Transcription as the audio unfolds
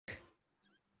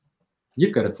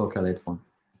You've got a focal headphone.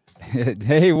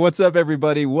 Hey, what's up,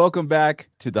 everybody? Welcome back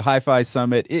to the Hi-Fi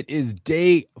Summit. It is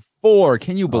day 4.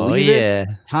 Can you Oh believe it? yeah.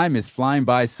 Time is flying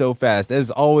by so fast. As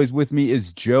always, with me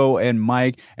is Joe and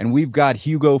Mike, and we've got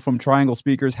Hugo from Triangle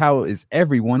Speakers. How is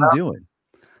everyone doing?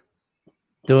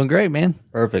 Doing great, man.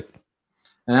 Perfect.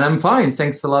 And I'm fine.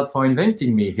 Thanks a lot for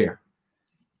inviting me here.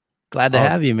 Glad to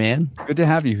have you, man. Good to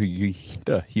have you,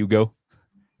 Hugo.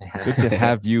 Good to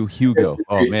have you, Hugo.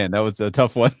 Oh man, that was a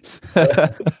tough one.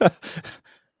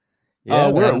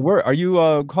 Where are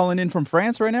you calling in from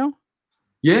France right now?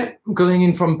 Yeah, I'm calling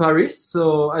in from Paris.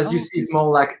 So as you see, it's more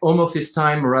like home office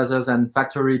time rather than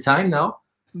factory time now.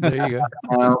 There you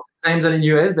go. Same than in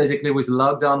US. Basically, with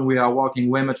lockdown, we are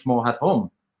working way much more at home.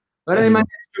 But I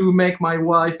managed to make my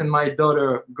wife and my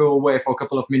daughter go away for a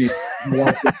couple of minutes.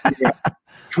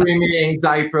 Screaming,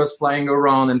 diapers flying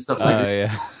around and stuff like that.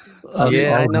 Yeah.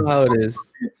 Yeah, I know how it is.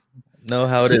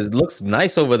 It looks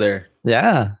nice over there.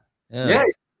 Yeah. Yeah,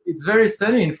 it's very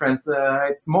sunny in France.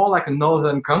 It's more like a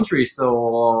northern country,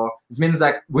 so it means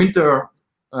like winter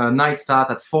night start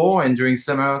at 4, and during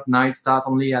summer night start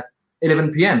only at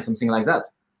 11 p.m. something like that.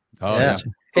 Oh Yeah.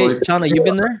 yeah. Hey, Chana, you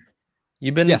been there?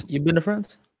 Yes. You've been to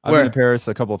France? I've been to Paris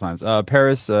a couple of times.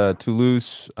 Paris,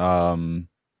 Toulouse,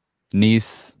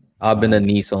 Nice. I've been to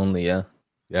Nice only. Yeah.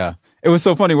 Yeah. It was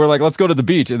so funny. We're like, let's go to the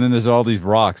beach, and then there's all these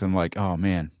rocks. I'm like, oh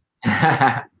man,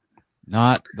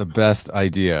 not the best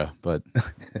idea, but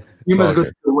You must go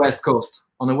to the west coast.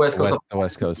 On the west coast, the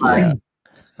West Coast. like Yeah.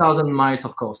 1,000 miles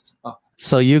of coast. Oh.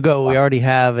 So Hugo, we already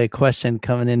have a question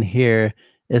coming in here.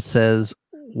 It says,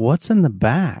 "What's in the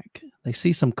back?" They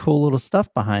see some cool little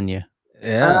stuff behind you.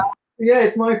 Yeah. Yeah,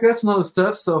 it's my personal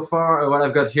stuff so far, what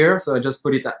I've got here. So I just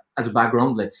put it as a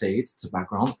background. Let's say it's a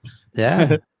background.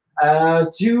 Yeah.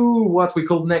 To what we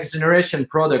call next generation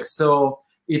products. So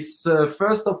it's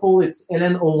first of all, it's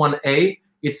LN01A.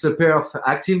 It's a pair of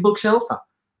active bookshelf.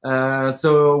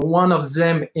 So one of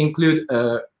them include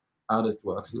how does it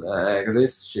work? Like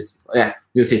this shit. Yeah,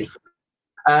 you see.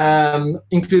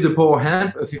 Include a power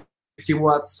amp, a 50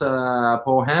 watts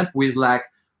power amp with like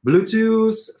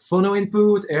Bluetooth, phono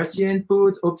input, RCA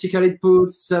input, optical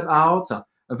input, sub out,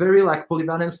 a very like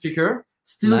polyvalent speaker.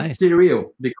 Still Nice.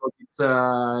 stereo because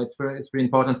it's pretty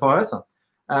important for us.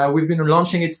 We've been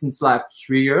launching it since like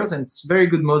 3 years, and it's a very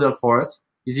good model for us,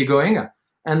 easygoing.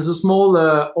 And the small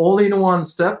all-in-one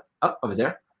stuff over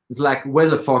there, it's like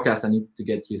weather forecast. I need to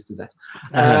get used to that.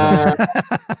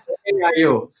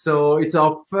 AIO. So it's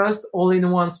our first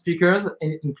all-in-one speakers,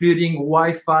 including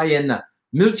Wi-Fi and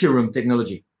multi-room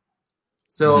technology.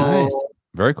 So Nice.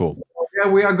 Very cool. yeah,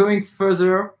 we are going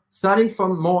further, starting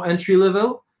from more entry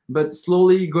level, but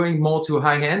slowly going more to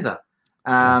high end,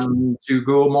 to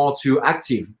go more to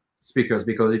active speakers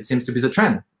because it seems to be the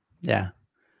trend. Yeah.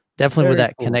 Definitely with Very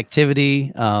that cool.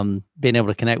 connectivity, being able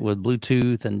to connect with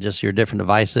Bluetooth and just your different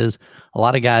devices. A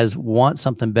lot of guys want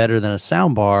something better than a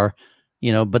sound bar,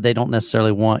 but they don't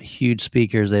necessarily want huge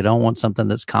speakers. They don't want something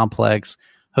that's complex,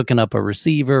 hooking up a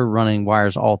receiver, running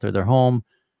wires all through their home.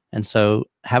 And so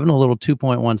having a little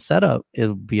 2.1 setup, it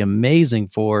would be amazing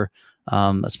for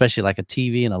especially like a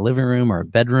TV in a living room or a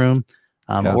bedroom,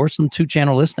 or some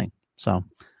 2-channel listening. So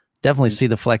definitely see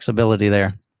the flexibility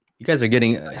there. You guys are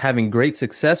having great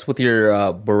success with your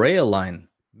Borea line.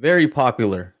 Very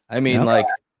popular. I mean,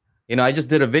 I just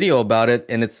did a video about it,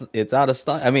 and it's out of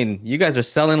stock. I mean, you guys are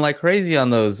selling like crazy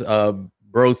on those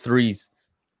Bro 3s.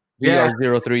 Yeah.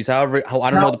 BR03s,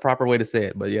 I don't know the proper way to say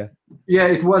it, but yeah. Yeah,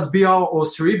 it was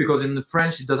BR03 because in the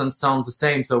French it doesn't sound the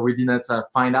same, so we didn't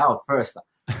find out first.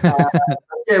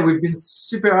 Yeah, we've been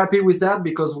super happy with that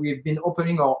because we've been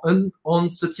opening our own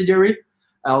subsidiary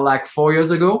like 4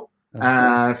 years ago.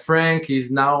 Frank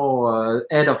is now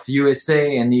head of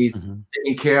USA, and he's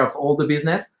taking care of all the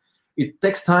business. It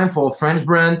takes time for a French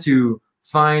brand to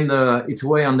find its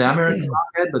way on the American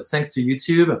market, but thanks to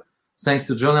YouTube, thanks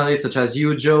to journalists such as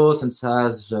you, Joe, and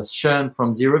as Sean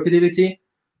from Zero Fidelity,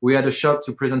 we had a shot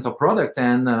to present our product.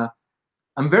 And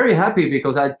I'm very happy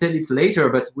because I'll tell it later,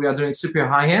 but we are doing super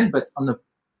high end, but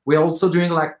we're also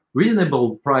doing like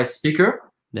reasonable price speaker.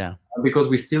 Yeah. Because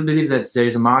we still believe that there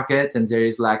is a market and there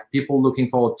is like people looking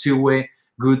for a two-way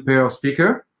good pair of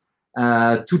speaker,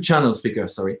 2-channel speaker,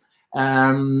 sorry.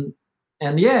 And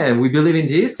yeah, we believe in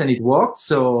this and it worked.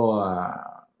 So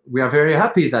we are very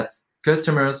happy that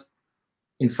customers,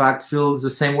 in fact, feel the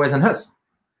same way than us.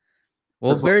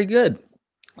 Well, very good.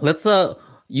 Let's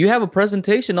you have a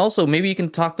presentation also. Maybe you can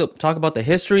talk about the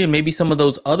history and maybe some of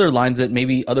those other lines that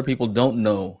maybe other people don't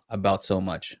know about so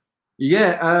much.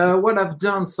 Yeah, what I've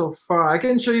done so far, I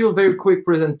can show you a very quick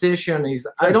presentation.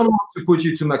 I don't want to put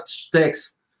you too much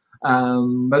text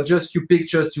But just a few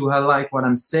pictures to highlight what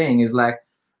I'm saying is like,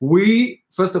 we,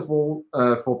 first of all,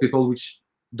 for people which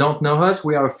don't know us,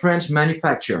 we are a French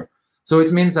manufacturer. So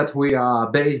it means that we are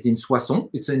based in Soissons.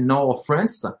 It's in north of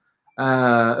France,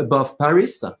 above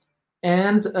Paris.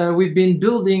 And we've been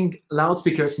building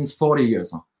loudspeakers since 40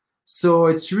 years. So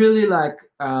it's really like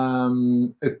a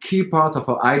key part of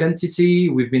our identity.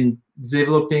 We've been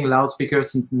developing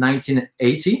loudspeakers since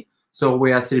 1980. So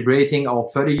we are celebrating our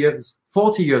 40 years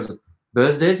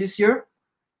birthday this year.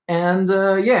 And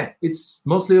yeah, it's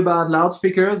mostly about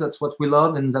loudspeakers. That's what we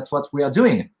love, and that's what we are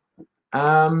doing.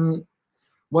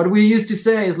 What we used to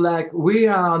say is like, we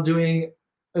are doing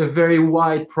a very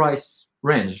wide price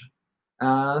range.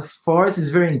 For us, it's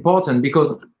very important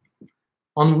because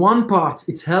on one part,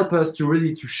 it helps us to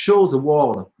really to show the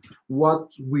world what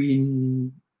we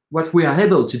are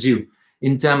able to do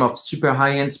in terms of super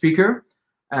high-end speaker,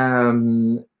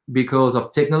 because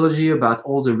of technology, about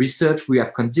all the research we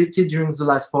have conducted during the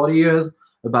last 40 years,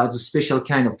 about the special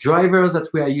kind of drivers that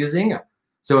we are using.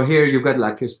 So here you've got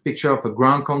like a picture of a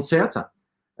grand concert.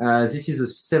 This is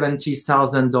a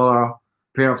 $70,000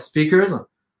 pair of speakers. A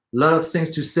lot of things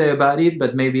to say about it,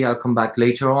 but maybe I'll come back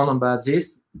later on about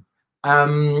this.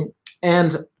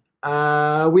 And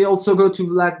we also go to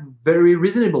like very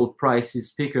reasonable prices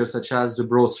speakers such as the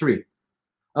Bro 3.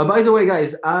 By the way,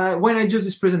 guys, when I do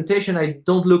this presentation, I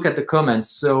don't look at the comments.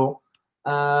 So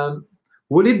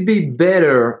would it be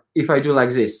better if I do like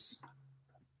this?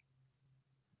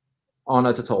 Or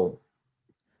not at all?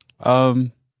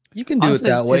 You can do it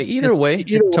that way. Either way.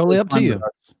 It's totally up to you.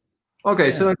 Okay,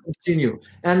 yeah. So I continue.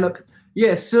 And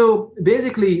yeah, so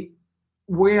basically,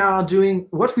 we are doing,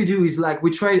 what we do is like,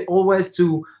 we try always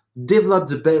to develop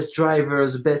the best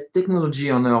drivers, the best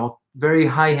technology on our very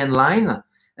high-end line.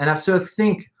 And after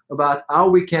think about how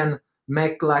we can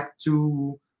make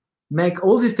all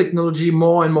this technology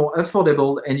more and more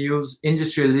affordable, and use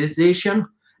industrialization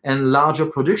and larger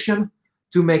production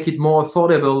to make it more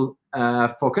affordable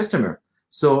for customer.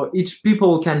 So each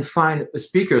people can find a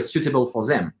speaker suitable for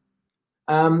them.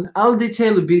 I'll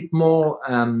detail a bit more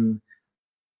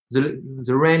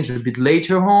the range a bit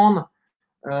later on.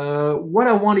 What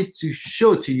I wanted to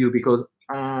show to you, because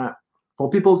for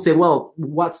people say, well,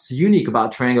 what's unique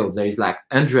about Triangle? There is like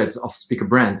hundreds of speaker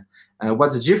brands.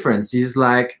 What's the difference? Is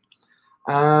like,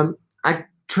 I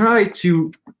try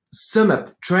to sum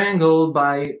up Triangle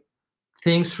by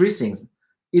three things.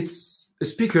 It's a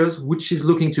speakers which is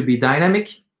looking to be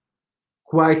dynamic,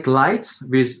 quite light,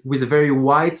 with a very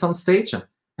wide sound stage,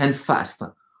 and fast.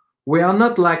 We are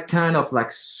not like kind of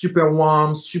like super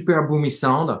warm, super boomy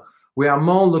sound. We are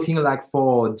more looking like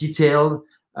for detailed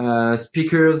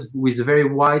speakers with a very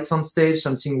wide sound stage,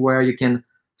 something where you can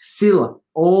fill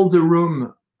all the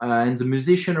room and the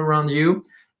musician around you,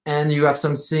 and you have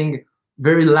something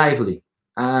very lively.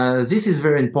 This is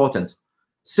very important.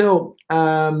 So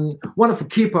one of the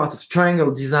key parts of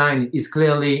Triangle design is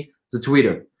clearly the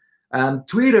tweeter.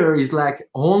 Tweeter is like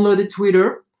horn-loaded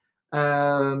tweeter.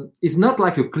 It's not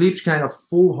like a clipped kind of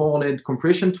full-horned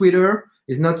compression tweeter.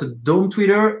 It's not a dome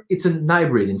tweeter. It's a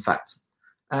hybrid, in fact.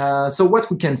 So what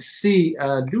we can see,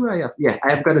 do I have? Yeah,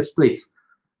 I have got a split.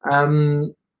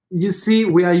 You see,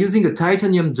 we are using a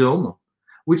titanium dome,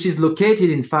 which is located,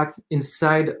 in fact,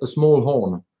 inside a small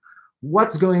horn.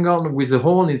 What's going on with the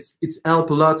horn is it's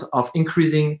helped a lot of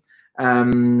increasing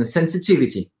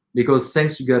sensitivity, because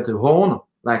since you got a horn,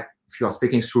 like if you are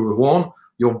speaking through a horn,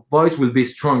 your voice will be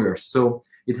stronger. So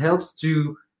it helps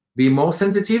to be more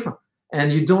sensitive,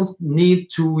 and you don't need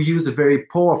to use a very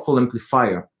powerful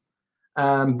amplifier.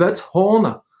 But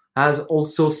horn has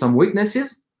also some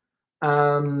weaknesses.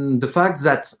 The fact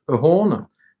that a horn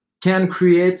can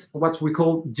create what we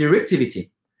call directivity.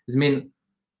 I mean,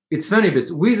 it's funny, but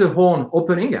with a horn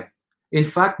opening, in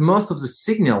fact, most of the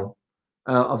signal,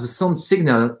 of the sound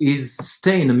signal, is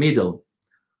stay in the middle.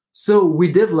 So we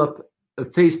develop a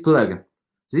phase plug.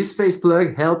 This phase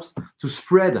plug helps to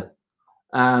spread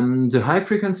the high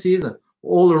frequencies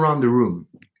all around the room.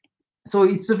 So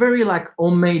it's a very like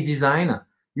homemade design.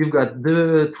 You've got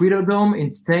the tweeter dome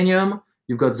in titanium.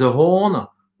 You've got the horn,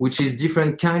 which is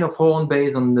different kind of horn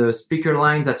based on the speaker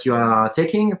line that you are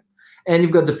taking. And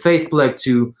you've got the phase plug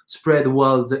to spread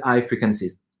well the high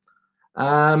frequencies.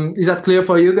 Is that clear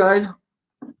for you guys?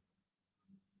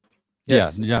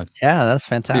 Yes. Yeah. That's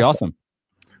fantastic. Pretty awesome.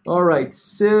 All right.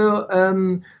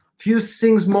 So few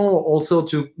things more also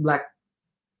to like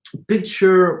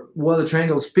picture what a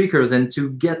Triangle speakers, and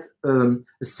to get a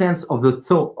sense of the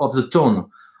tone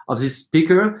of this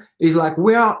speaker is like,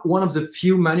 we are one of the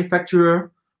few manufacturers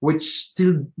which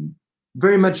still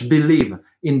very much believe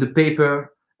in the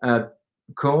paper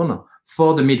cone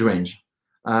for the mid-range.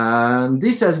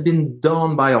 This has been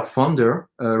done by our founder,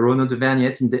 Renaud de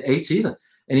Vergnet, in the 80s.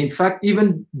 And in fact,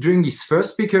 even during his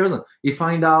first speakers, he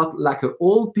found out like an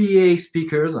old PA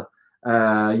speakers,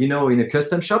 in a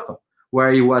custom shop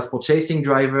where he was purchasing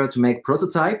driver to make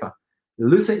prototype.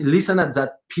 Listen at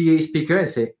that PA speaker and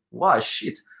say, wow,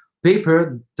 shit,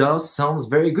 paper does sounds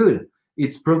very good.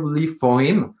 It's probably for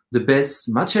him the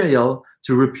best material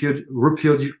to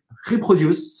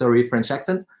reproduce, sorry, French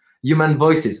accent, human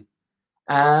voices.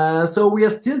 So we are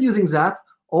still using that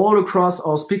all across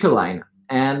our speaker line.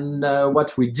 And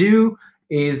what we do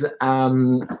is, if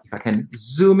I can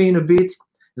zoom in a bit,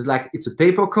 it's a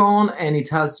paper cone, and it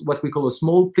has what we call a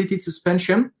small pleated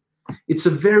suspension. It's a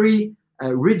very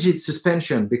rigid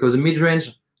suspension because the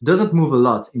mid-range doesn't move a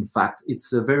lot. In fact,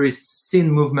 it's a very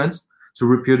thin movement to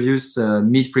reproduce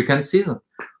mid-frequencies.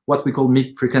 What we call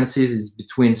mid-frequencies is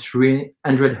between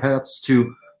 300 hertz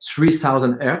to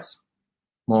 3000 hertz,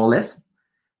 more or less.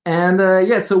 And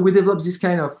so we developed this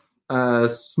kind of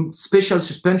special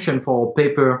suspension for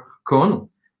paper cone.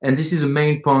 And this is the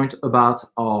main point about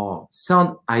our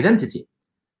sound identity.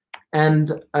 And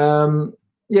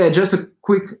just a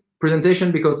quick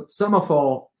presentation, because some of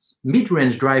our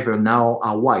mid-range driver now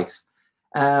are white.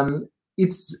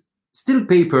 It's still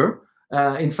paper.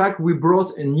 In fact, we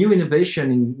brought a new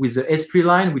innovation with the Esprit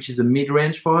line, which is a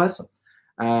mid-range for us,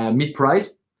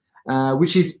 mid-price,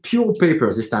 which is pure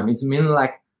paper this time. It's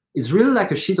really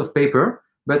like a sheet of paper,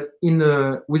 but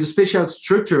with a special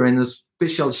structure and a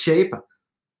special shape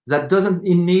that doesn't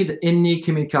need any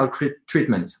chemical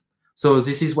treatment. So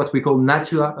this is what we call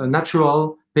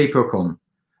natural paper cone.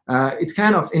 It's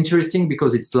kind of interesting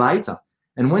because it's light,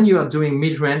 and when you are doing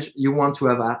mid-range, you want to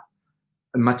have a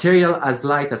material as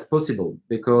light as possible,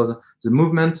 because the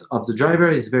movement of the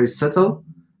driver is very subtle,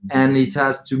 and it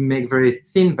has to make very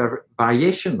thin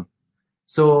variation.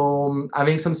 So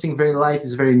having something very light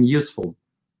is very useful.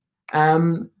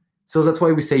 So that's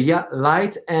why we say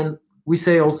light. And we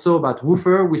say also about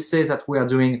woofer, we say that we are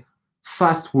doing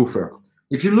fast woofer.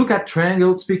 If you look at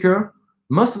triangle speaker,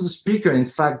 most of the speaker, in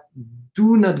fact,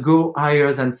 do not go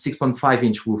higher than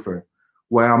 6.5-inch woofer,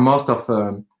 where most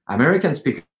of American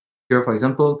speaker, for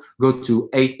example, go to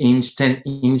 8-inch,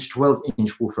 10-inch,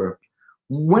 12-inch woofer.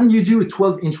 When you do a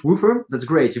 12-inch woofer, that's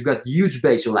great. You've got huge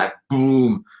bass. You're like,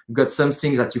 boom. You've got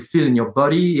something that you feel in your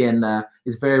body, and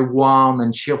it's very warm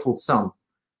and cheerful sound.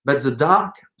 But the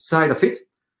dark side of it,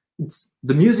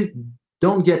 the music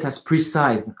don't get as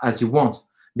precise as you want,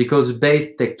 because the bass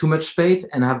take too much space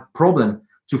and have problem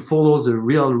to follow the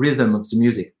real rhythm of the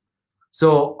music.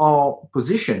 So our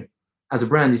position as a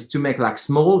brand is to make like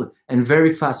small and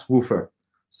very fast woofer.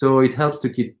 So it helps to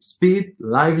keep speed,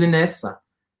 liveliness,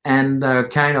 and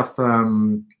kind of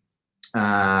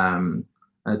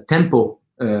tempo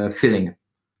feeling.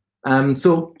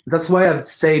 So that's why I've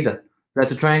said that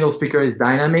the triangle speaker is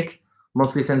dynamic,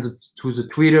 mostly sent to the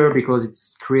tweeter because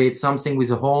it creates something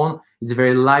with a horn. It's a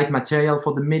very light material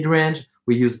for the mid-range.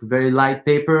 We use very light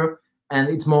paper, and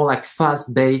it's more like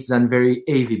fast bass than very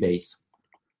heavy bass.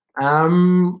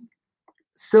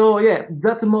 So yeah,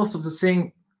 that's most of the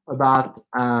thing about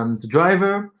the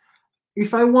driver.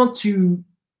 If I want to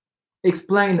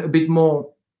explain a bit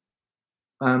more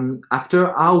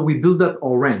after how we build up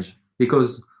our range,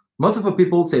 because most of the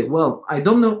people say, well, I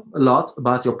don't know a lot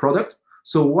about your product,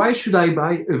 so why should I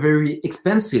buy a very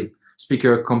expensive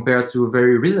speaker compared to a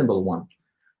very reasonable one?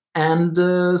 And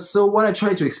so what I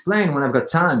try to explain when I've got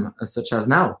time, such as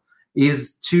now,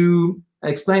 is to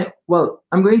explain, well,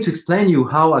 I'm going to explain you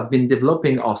how I've been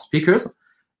developing our speakers,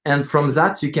 and from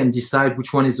that you can decide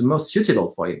which one is the most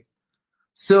suitable for you.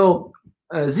 So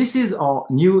this is our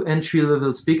new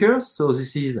entry-level speaker. So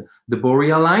this is the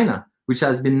Borea line, which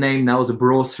has been named now the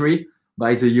Bro 3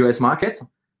 by the US market.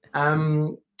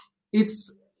 It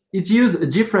uses a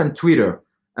different tweeter.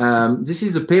 This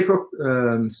is a paper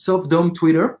soft dome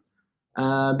tweeter,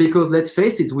 because let's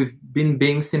face it, we've been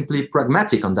being simply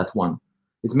pragmatic on that one.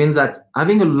 It means that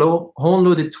having a low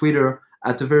horn-loaded tweeter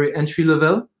at a very entry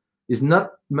level is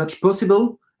not much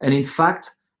possible, and in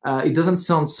fact, it doesn't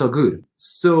sound so good.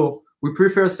 So we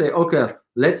prefer say, okay,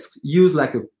 let's use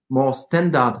like a more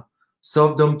standard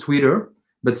soft dome tweeter,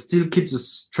 but still keep the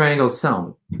triangle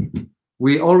sound.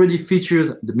 We already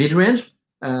featured the mid-range,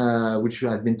 which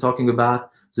I've been talking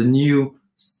about, the new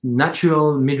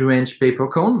natural mid-range paper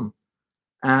cone.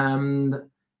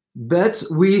 But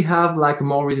we have like a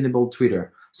more reasonable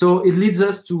tweeter. So it leads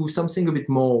us to something a bit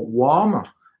more warm,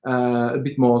 a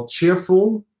bit more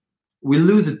cheerful. We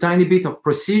lose a tiny bit of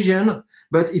precision,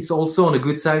 but it's also on the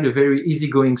good side a very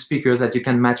easygoing speaker that you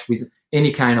can match with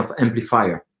any kind of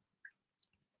amplifier.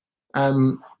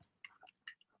 I'm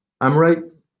right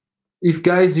if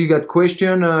guys you got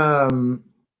question,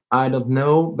 I don't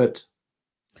know, but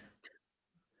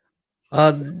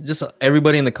Just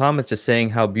everybody in the comments just saying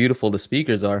how beautiful the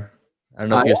speakers are. I don't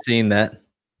know if you're seeing that.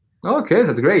 okay,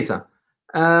 that's great.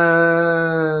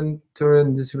 Torrent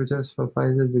distributors for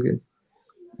Pfizer to get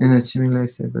and assuming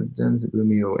lifestyle, but then it blew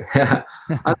me away. I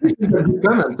think you got good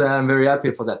comments. I'm very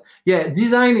happy for that. Yeah,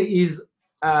 design is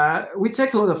we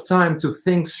take a lot of time to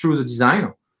think through the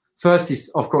design. First is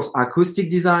of course acoustic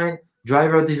design,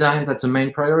 driver design. That's the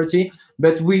main priority,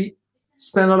 but we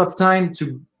spend a lot of time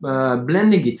to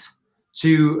blending it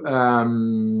to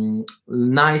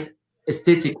nice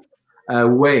aesthetic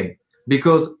way,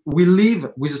 because we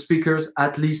live with the speakers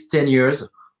at least 10 years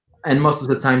and most of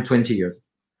the time 20 years.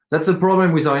 That's a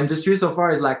problem with our industry so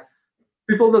far, is like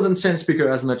people doesn't change speaker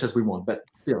as much as we want, but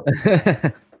still.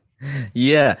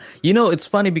 Yeah, you know, it's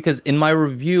funny because in my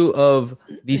review of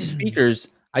these speakers,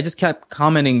 I just kept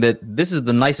commenting that this is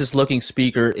the nicest looking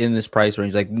speaker in this price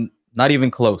range, like not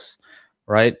even close,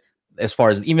 right? As far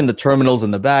as even the terminals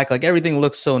in the back, like everything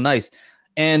looks so nice.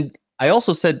 And I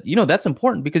also said, you know, that's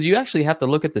important because you actually have to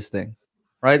look at this thing,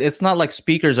 right? It's not like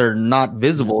speakers are not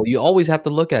visible. You always have to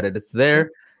look at it. It's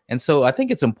there. And so I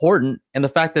think it's important. And the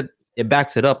fact that it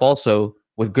backs it up also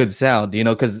with good sound, you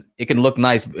know, because it can look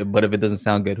nice, but if it doesn't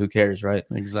sound good, who cares, right?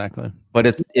 Exactly. But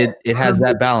it has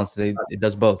that balance. It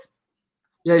does both.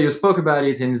 Yeah, you spoke about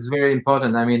it, and it's very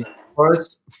important. I mean,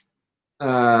 first,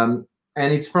 and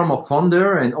it's from a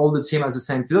founder, and all the team has the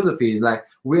same philosophy. It's like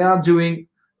we are doing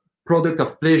product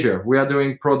of pleasure. We are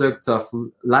doing product of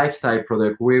lifestyle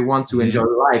product. We want to enjoy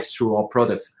life through our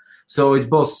products. So it's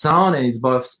both sound and it's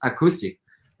both acoustic.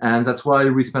 And that's why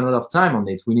we spend a lot of time on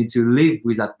it. We need to live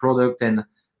with that product and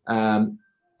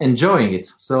enjoying it.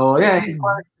 So yeah, it's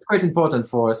quite important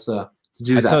for us to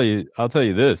do that. I'll tell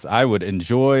you this. I would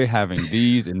enjoy having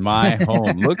these in my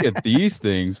home. Look at these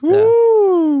things.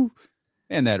 Woo! Yeah.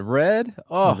 And that red.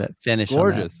 Oh, that finish.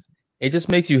 Gorgeous. It just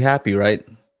makes you happy, right?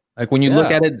 Like when you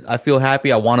look at it, I feel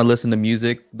happy. I want to listen to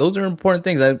music. Those are important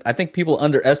things. I think people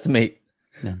underestimate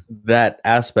that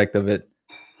aspect of it.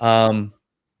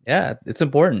 Yeah, it's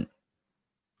important.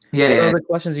 Yeah. What other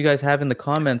questions you guys have in the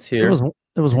comments here?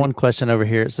 There was one question over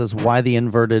here. It says, why the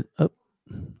inverted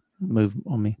move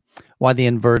on me? Why the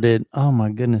inverted? Oh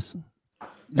my goodness.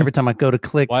 Every time I go to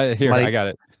click. Why here? I got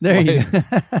it. There you go.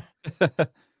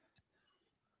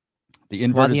 The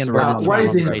inverted surround. Why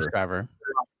is the race driver?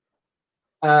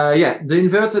 Yeah, the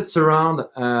inverted surround,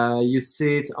 you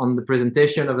see it on the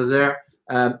presentation over there,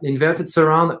 inverted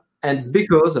surround, and it's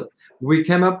because we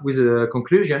came up with a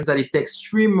conclusion that it takes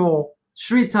three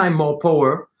times more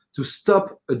power to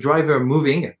stop a driver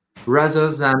moving rather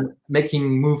than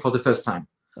making move for the first time.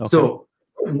 Okay. So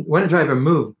when a driver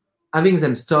move, having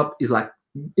them stop is like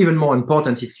even more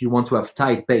important if you want to have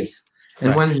tight pace.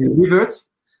 And when you revert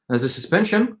the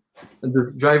suspension,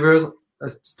 the drivers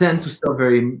tend to stop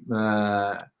very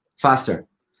faster.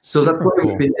 So that's why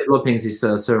we've been developing this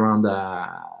surround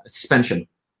suspension.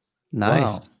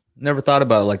 Nice. Wow. Never thought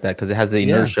about it like that because it has the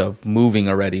inertia of moving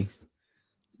already.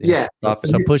 Yeah.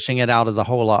 So pushing it out is a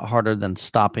whole lot harder than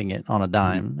stopping it on a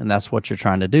dime. And that's what you're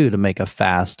trying to do to make a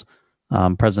fast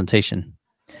presentation.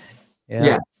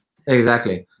 Yeah,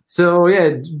 exactly. So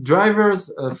yeah,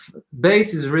 drivers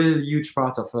bass is really a huge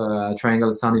part of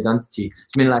triangle sound identity.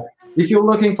 I mean, like if you're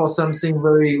looking for something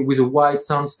with a wide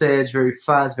sound stage, very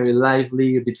fast, very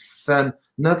lively, a bit fun,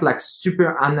 not like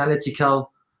super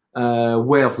analytical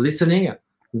way of listening,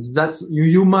 that's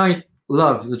you might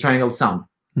love the triangle sound.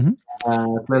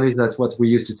 At least that's what we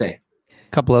used to say.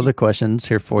 A couple other questions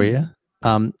here for you.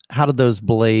 How do those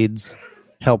blades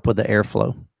help with the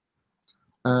airflow?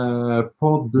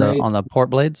 Port blade on the port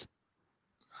blades.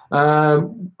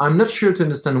 I'm not sure to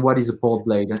understand what is a port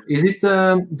blade. Is it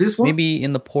this one? Maybe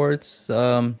in the ports.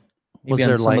 Maybe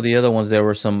on some of the other ones there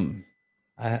were some.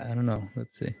 I don't know.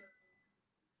 Let's see.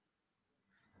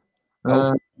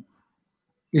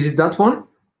 Is it that one?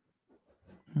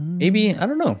 Maybe I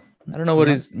don't know. I don't know what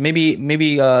is.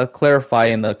 Maybe clarify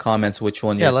in the comments which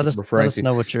one you're referring to.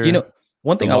 Know what you're. You know,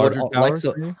 one thing I would like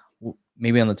to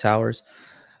maybe on the towers.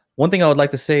 One thing I would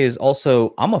like to say is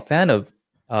also I'm a fan of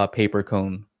paper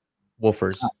cone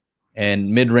woofers and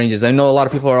mid ranges. I know a lot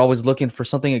of people are always looking for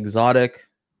something exotic,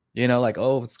 you know, like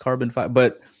it's carbon fiber.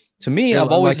 But to me, I've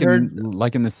always heard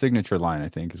like in the signature line, I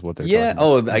think is what they're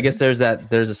talking about. I guess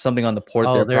there's something on the port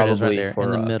there probably right for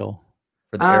in the middle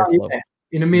for the airflow. Yeah.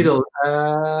 In the middle.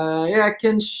 I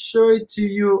can show it to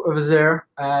you over there.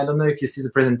 I don't know if you see the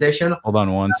presentation. Hold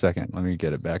on 1 second. Let me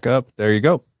get it back up. There you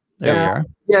go. There you are.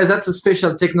 Yeah, that's a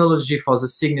special technology for the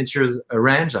signatures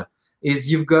range. Is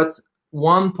you've got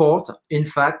one port, in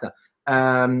fact,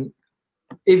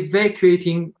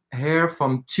 evacuating air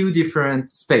from two different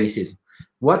spaces.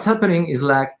 What's happening is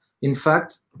like, in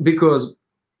fact, because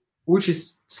which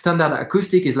is standard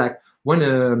acoustic is like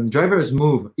when drivers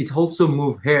move, it also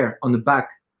move air on the back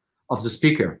of the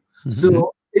speaker.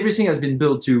 So everything has been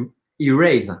built to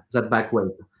erase that back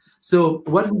weight. So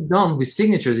what we've done with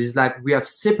signatures is like we have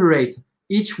separate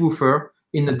each woofer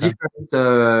in a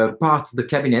different part of the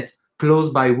cabinet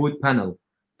closed by wood panel.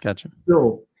 Gotcha.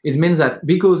 So it means that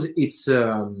because it's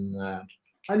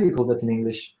how do you call that in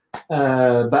English?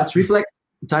 Bass reflex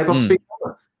type of speaker.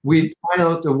 We find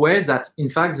out a way that in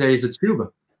fact there is a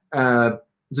tube.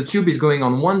 The tube is going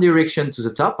on one direction to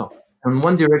the top and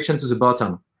one direction to the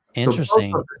bottom.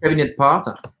 Interesting. So both of the cabinet part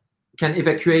can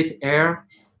evacuate air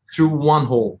through one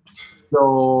hole.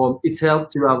 So it's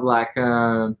helped to have like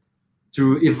to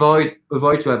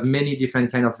avoid to have many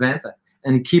different kind of vents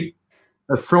and keep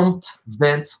a front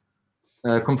vent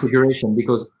configuration,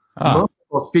 because most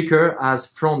of our speaker has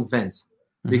front vents.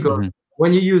 Because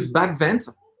when you use back vent,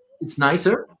 it's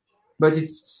nicer, but it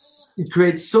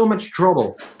creates so much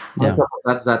trouble. On top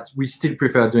of that we still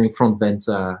prefer doing front vent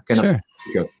kind of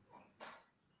speaker.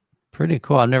 Pretty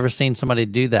cool. I've never seen somebody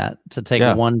do that, to take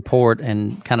one port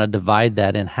and kind of divide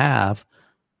that in half.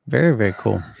 Very, very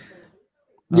cool.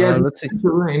 Yes,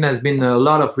 it has been a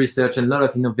lot of research and a lot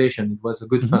of innovation. It was a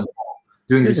good fun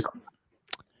doing this.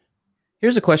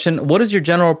 Here's a question. What is your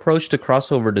general approach to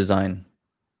crossover design?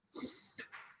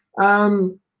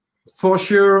 For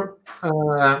sure,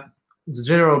 the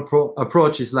general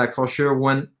approach is like, for sure,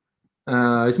 when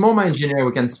it's more my engineer,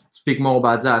 we can speak more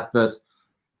about that, but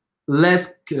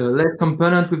less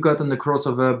component we've got on the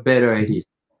crossover, better it is.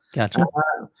 Gotcha.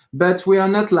 But we are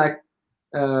not like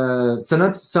so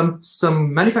not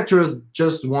some manufacturers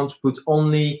just want to put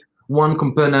only one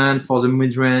component for the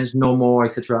mid-range, no more,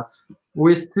 etc.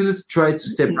 We still try to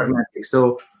stay pragmatic.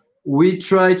 So we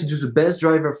try to do the best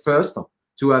driver first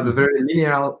to have a very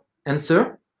linear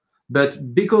answer.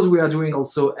 But because we are doing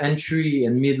also entry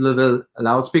and mid-level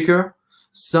loudspeaker,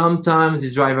 sometimes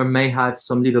this driver may have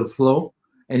some little flaw,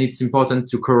 and it's important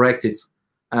to correct it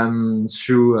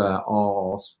through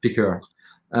our speaker.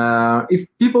 If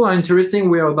people are interested,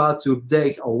 we are about to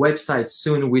update our website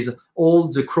soon with all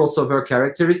the crossover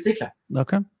characteristics.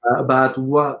 Okay. About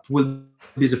what will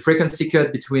be the frequency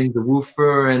cut between the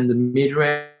woofer and the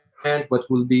mid-range, what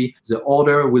will be the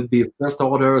order, will be first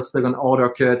order, second order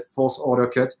cut, fourth order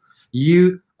cut.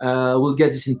 You will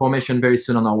get this information very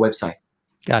soon on our website.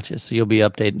 Gotcha. So you'll be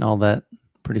updating all that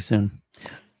pretty soon.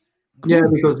 Cool. Yeah,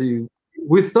 because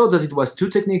we thought that it was too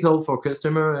technical for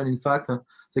customer, and in fact,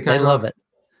 they love it.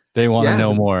 They want to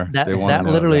know more. That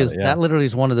literally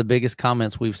is one of the biggest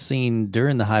comments we've seen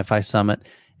during the Hi-Fi Summit.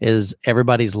 Is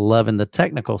everybody's loving the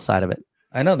technical side of it.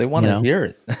 I know they want to hear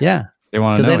it. Yeah, they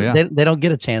want to know. They don't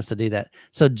get a chance to do that.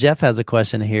 So Jeff has a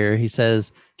question here. He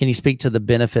says, "Can you speak to the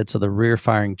benefits of the rear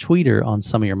firing tweeter on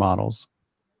some of your models?"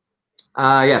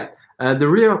 The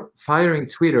rear firing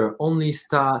tweeter only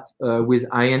starts with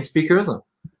high-end speakers.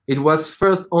 It was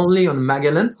first only on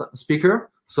Magellan speaker,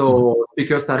 so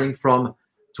speaker starting from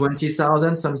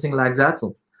 20,000, something like that.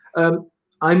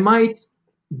 I might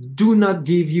do not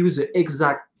give you the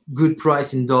exact good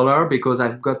price in dollar, because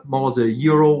I've got more the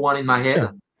euro one in my head.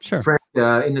 Sure. Frank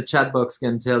in the chat box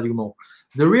can tell you more.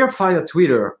 The rear fire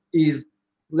tweeter is,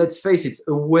 let's face it,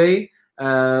 a way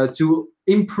to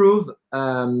improve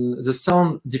the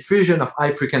sound diffusion of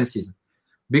high frequencies,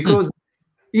 because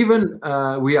even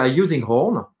we are using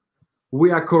horn,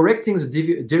 we are correcting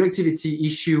the directivity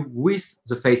issue with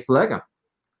the phase plug,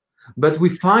 but we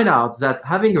find out that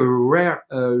having a rear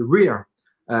tweeter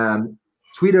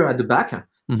at the back,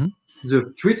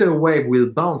 the tweeter wave will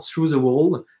bounce through the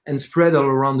wall and spread all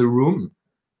around the room,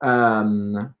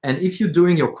 and if you're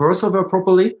doing your crossover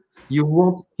properly, you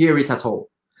won't hear it at all.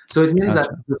 So it means that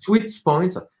the sweet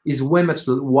point is way much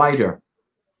wider.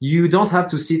 You don't have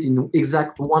to sit in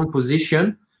exact one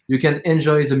position. You can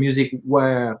enjoy the music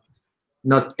where,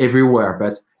 not everywhere,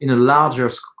 but in a larger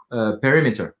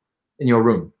perimeter in your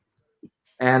room.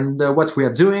 And what we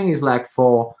are doing is like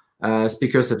for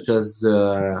speakers such as,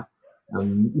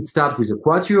 it starts with a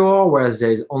quatuor, where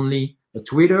there is only a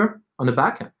tweeter on the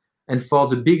back. And for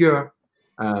the bigger,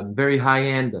 very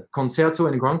high-end concerto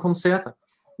and grand concert,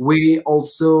 we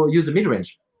also use the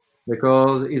mid-range,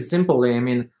 because it's simple. I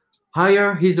mean,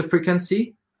 higher is the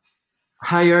frequency,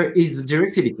 higher is the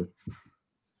directivity.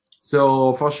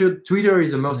 So for sure, tweeter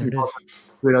is the most important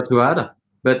tweeter to add,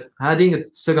 but adding a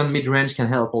second mid-range can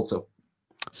help also.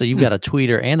 So you've got a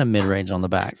tweeter and a mid-range on the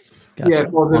back. Gotcha. Yeah,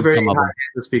 for the very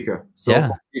high-end speaker. So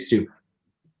for these two.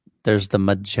 There's the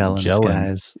Magellan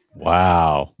guys.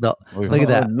 Wow. Look at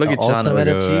that. Look at Chana. Ultimate Look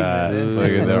at achievement. that.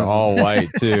 Look at they're all white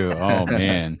too. Oh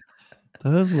man.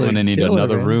 Those I'm look gonna need killer,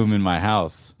 another man. room in my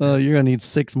house. Oh, you're gonna need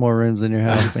 6 more rooms in your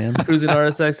house, man. Cruising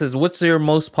RSX says, "What's your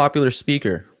most popular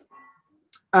speaker?"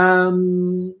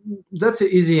 That's an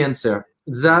easy answer.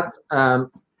 That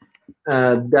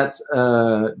does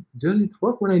it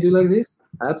work when I do like this?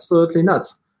 Absolutely not.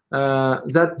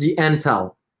 That the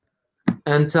Antal.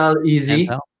 Antal Easy.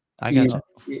 Antal? I got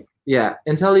you. Yeah,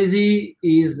 Antal Easy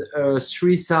is a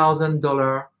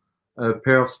 $3,000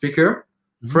 pair of speaker.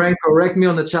 Frank, correct me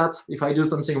on the chat if I do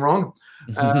something wrong.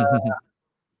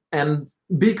 And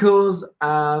because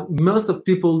most of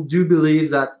people do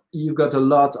believe that you've got a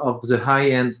lot of the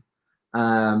high-end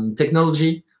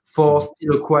technology for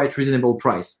still a quite reasonable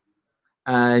price.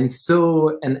 And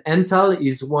so an Antal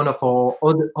is one of our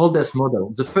oldest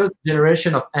models. The first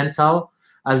generation of Antal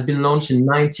has been launched in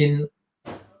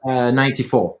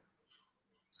 1994.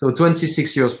 So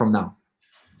 26 years from now.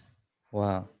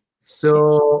 Wow.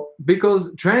 So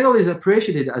because Triangle is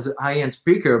appreciated as a high-end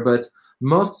speaker, but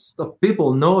most of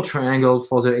people know Triangle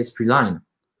for the Esprit line.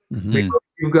 Because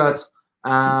you've got,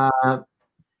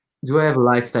 do I have a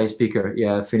lifestyle speaker?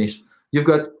 Yeah, finish. You've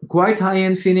got quite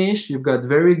high-end finish. You've got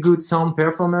very good sound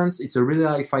performance. It's a really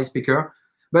hi-fi speaker,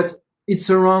 but it's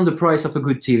around the price of a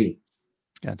good TV.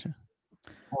 Gotcha.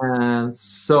 And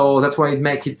so that's why it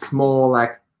makes it more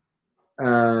like,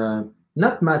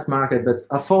 not mass market, but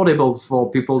affordable for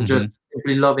people just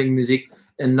simply loving music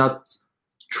and not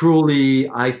truly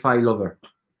hi-fi lover.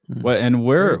 What and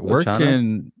where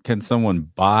Chana? can someone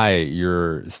buy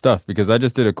your stuff? Because I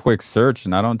just did a quick search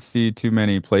and I don't see too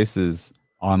many places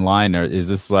online. Or is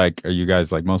this like, are you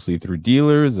guys like mostly through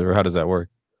dealers or how does that work?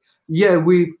 Yeah,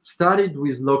 we've started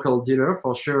with local dealer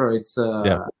for sure. It's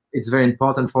very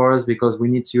important for us because we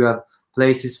need to have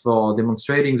places for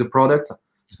demonstrating the product,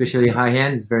 especially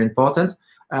high-end. It's very important.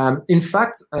 In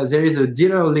fact, there is a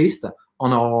dealer list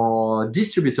on our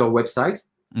distributor website,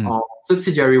 our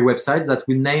subsidiary website that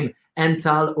we name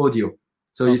Antal Audio.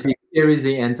 So you see, here is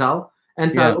the Antal,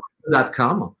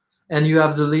 antalaudio.com, and you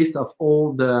have the list of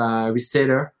all the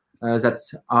resellers that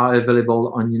are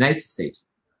available on United States.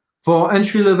 For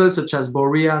entry level such as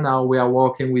Borea, now we are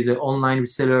working with an online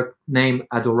reseller named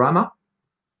Adorama.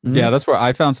 Yeah, that's where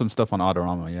I found some stuff on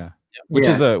Autorama. Yeah, which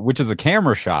is a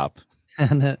camera shop.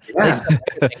 And they sell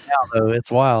everything now, though. It's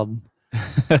wild.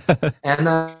 And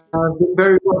I've been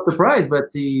very well surprised,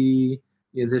 but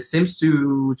there seems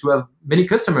to have many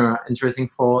customers interesting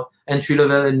for entry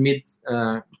level and mid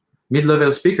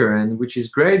level speaker, and which is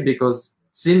great because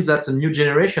it seems that a new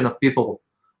generation of people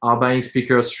are buying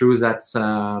speakers through that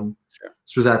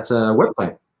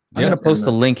website. I'm gonna post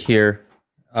a link here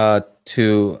to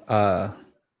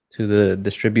the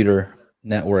distributor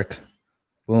network.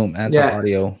 Boom,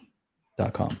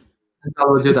 antalaudio.com.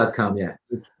 Antalaudio.com, yeah.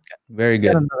 Very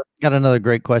good. Got another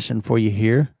great question for you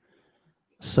here.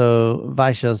 So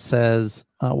Vaisha says,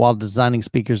 while designing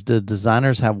speakers, do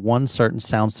designers have one certain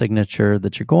sound signature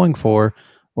that you're going for,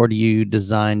 or do you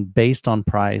design based on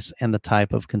price and the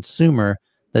type of consumer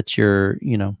that you're,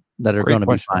 that are going to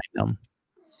be buying them?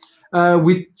 What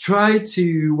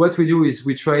we do is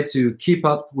we try to keep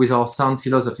up with our sound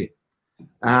philosophy.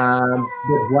 But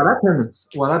what happens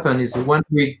is when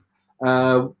we,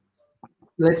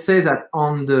 let's say that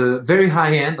on the very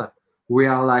high end, we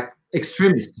are like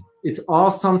extremists. It's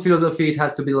our sound philosophy. It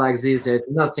has to be like this. There's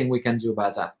nothing we can do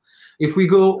about that. If we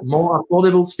go more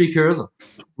affordable speakers,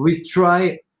 we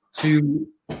try to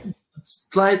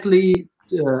slightly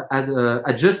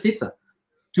adjust it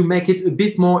to make it a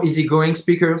bit more easygoing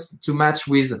speakers to match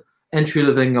with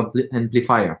entry-level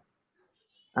amplifier.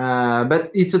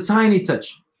 But it's a tiny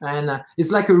touch. And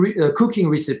it's like a cooking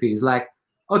recipe. It's like,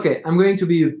 okay, I'm going to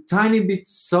be a tiny bit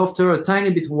softer, a tiny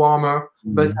bit warmer,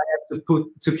 but I have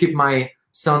to keep my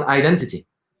sound identity.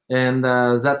 And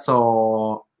that's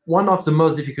one of the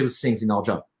most difficult things in our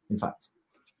job, in fact.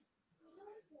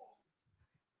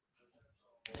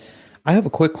 I have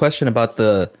a quick question about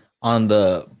on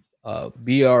the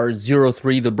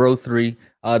BR03, the Bro 3.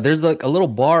 There's like a little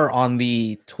bar on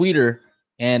the tweeter,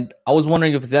 and I was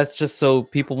wondering if that's just so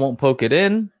people won't poke it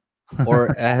in,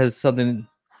 or it has something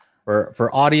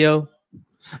for audio.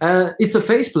 It's a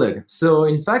face plug. So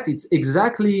in fact, it's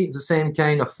exactly the same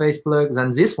kind of face plug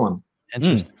than this one.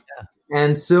 Interesting. Yeah.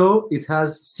 And so it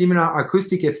has similar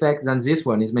acoustic effect than this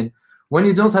one. I mean, when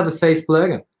you don't have a face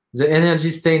plug, the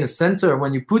energy stays in the center.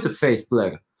 When you put a face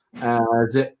plug,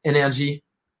 the energy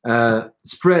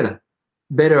spread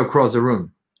better across the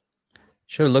room.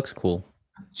 Sure looks cool.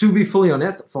 To be fully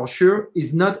honest, for sure,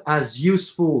 it's not as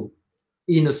useful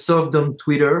in a soft dome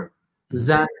tweeter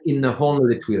than in a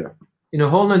whole-noded tweeter. In a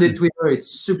whole-noded tweeter, it's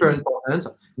super important.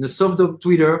 In a soft-node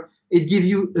tweeter, it gives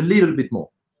you a little bit more.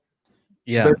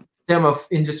 Yeah. But in terms of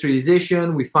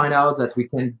industrialization, we find out that we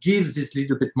can give this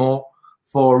little bit more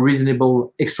for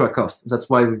reasonable extra cost. That's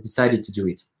why we decided to do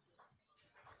it.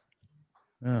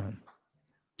 Yeah.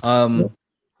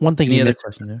 One thing Any you other mentioned,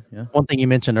 question there? Yeah. one thing you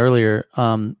mentioned earlier,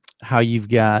 how you've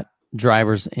got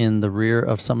drivers in the rear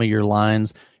of some of your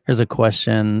lines. Here's a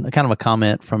question, kind of a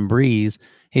comment from Breeze.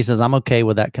 He says, I'm okay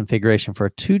with that configuration for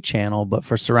a 2-channel, but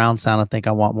for surround sound, I think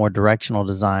I want more directional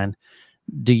design.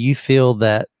 Do you feel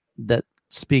that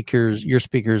your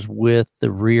speakers with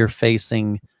the rear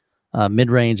facing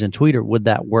mid-range and tweeter, would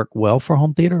that work well for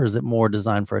home theater, or is it more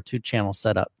designed for a 2-channel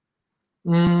setup?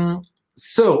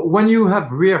 So when you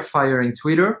have rear firing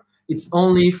tweeter, it's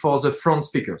only for the front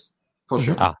speakers, for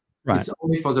sure. Right. It's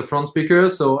only for the front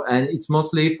speakers. So, and it's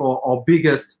mostly for our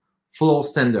biggest floor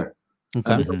standard.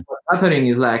 Okay. Because what's happening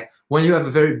is like when you have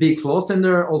a very big floor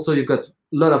standard, also you've got a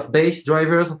lot of bass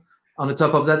drivers on the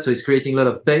top of that, so it's creating a lot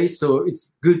of bass. So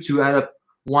it's good to add up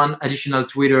one additional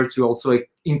tweeter to also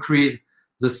increase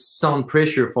the sound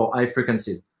pressure for high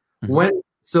frequencies.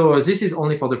 So this is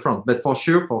only for the front, but for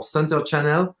sure for center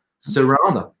channel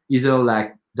surround, either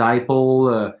like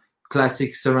dipole,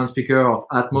 classic surround speaker or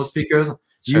Atmos speakers,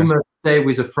 you must stay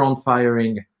with the front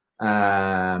firing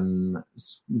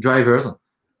drivers.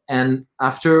 And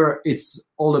after, it's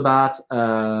all about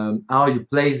how you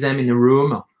place them in a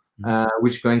room,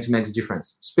 which is going to make the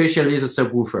difference, especially the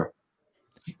subwoofer.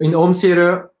 In home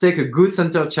theater, take a good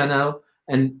center channel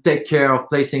and take care of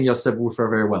placing your subwoofer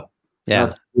very well. Yeah.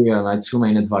 That's my 2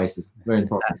 main advices. Very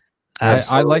important.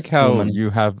 I like how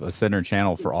you have a center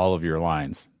channel for all of your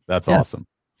lines. That's awesome.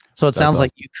 So it sounds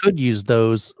like you could use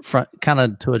those front, kind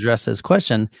of to address this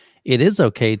question. It is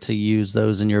okay to use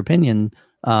those, in your opinion,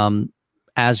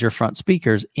 as your front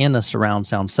speakers in a surround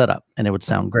sound setup, and it would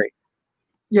sound great.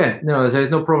 Yeah, no, there's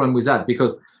no problem with that,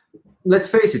 because let's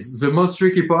face it, the most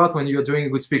tricky part when you're doing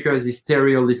good speakers is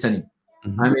stereo listening.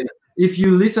 I mean, if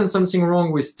you listen something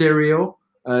wrong with stereo,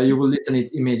 you will listen it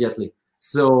immediately.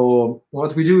 So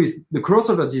what we do is the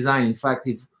crossover design, in fact,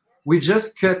 is we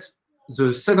just cut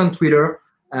the second tweeter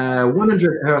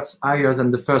 100 hertz higher than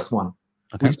the first one,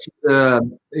 which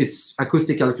it's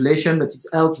acoustic calculation, but it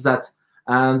helps that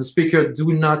the speaker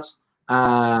do not,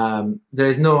 there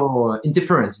is no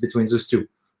interference between those two.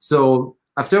 So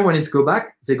after, when it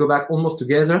they go back almost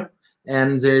together,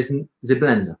 and they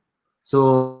blend.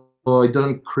 So it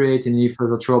doesn't create any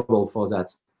further trouble for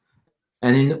that.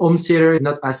 And in home theater, it's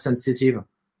not as sensitive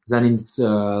than in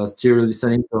stereo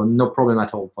listening, so no problem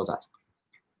at all for that.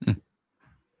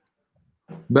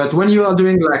 But when you are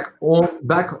doing like all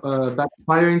back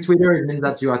firing tweeter, it means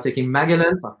that you are taking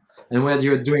Magellan, and when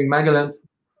you're doing Magellan,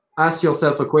 ask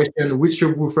yourself a question: which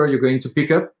subwoofer you're going to pick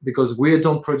up? Because we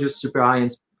don't produce super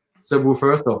high-end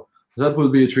subwoofers, so that will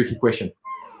be a tricky question.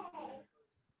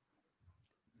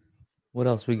 What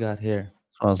else we got here?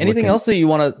 Anything else that you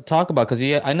want to talk about?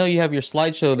 Because I know you have your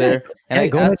slideshow there, and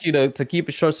I asked you to keep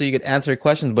it short so you could answer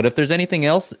questions. But if there's anything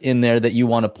else in there that you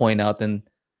want to point out, then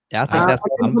I think that's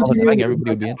what I'm hoping everybody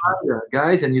would be interested.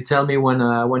 Guys, and you tell me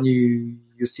when you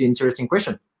see interesting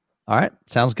question. All right,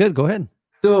 sounds good. Go ahead.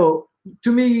 So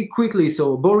to me, quickly,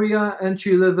 so Borea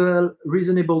entry level,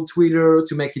 reasonable tweeter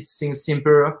to make it sing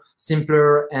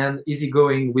simpler and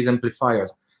easygoing with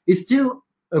amplifiers. It's still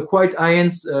a quite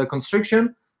high-end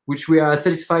construction, which we are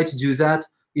satisfied to do that.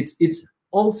 It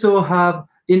also have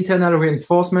internal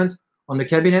reinforcement on the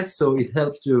cabinet, so it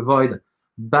helps to avoid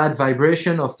bad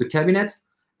vibration of the cabinet.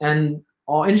 And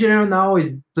our engineer now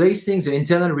is placing the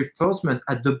internal reinforcement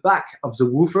at the back of the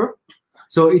woofer,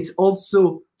 so it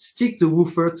also stick the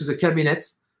woofer to the cabinet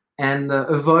and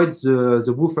avoids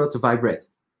the woofer to vibrate.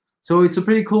 So it's a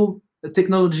pretty cool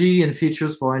technology and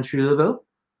features for entry level.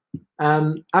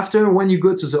 After, when you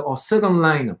go to our second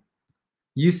line,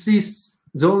 you see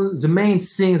the main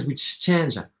things which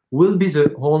change will be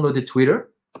the whole-noded tweeter.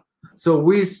 So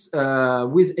with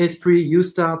Esprit, you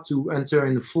start to enter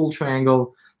in the full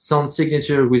triangle sound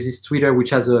signature with this tweeter, which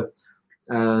has the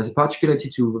particularity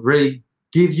to really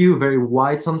give you very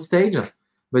wide sound stage.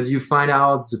 But you find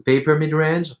out the paper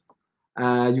mid-range,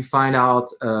 you find out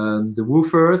the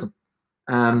woofers,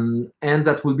 and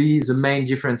that will be the main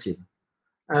differences.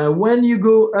 When you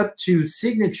go up to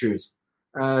signatures,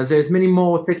 there's many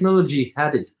more technology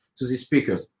added to these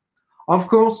speakers. Of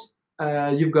course,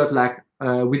 you've got like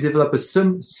we develop a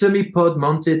semi-pod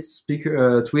mounted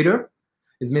speaker tweeter.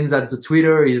 It means that the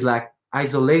tweeter is like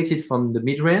isolated from the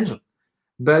mid-range,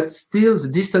 but still the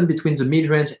distance between the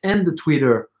mid-range and the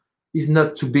tweeter is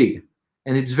not too big.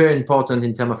 And it's very important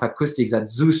in terms of acoustics that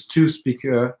those two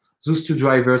speakers those two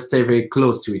drivers stay very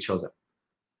close to each other.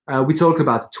 We talk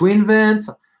about twin vent.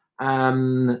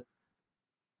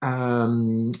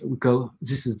 We call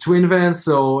this is twin vent,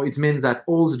 so it means that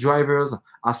all the drivers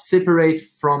are separate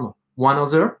from one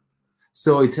another.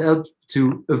 So it helps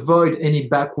to avoid any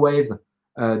backwave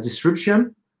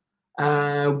disruption.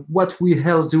 What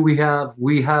else do we have?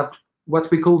 We have what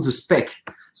we call the spec.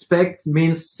 Spec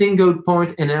means single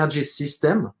point energy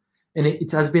system, and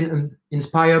it has been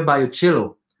inspired by a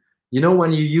cello. You know,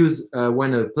 when you use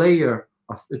when a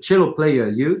cello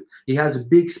player he has a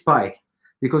big spike,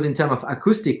 because in terms of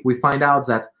acoustic, we find out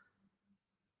that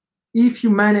if you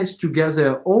manage to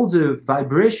gather all the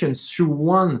vibrations through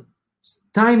one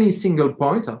tiny single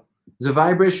point, the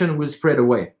vibration will spread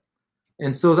away.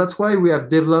 And so that's why we have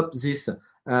developed this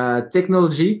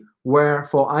technology where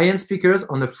for high-end speakers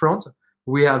on the front,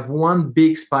 we have one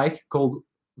big spike called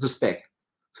the spec.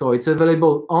 So it's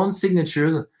available on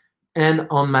signatures and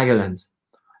on Magellan.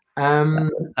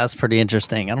 That's pretty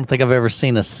interesting. I don't think I've ever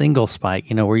seen a single spike.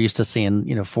 You know, we're used to seeing,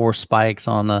 you know, 4 spikes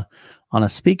on a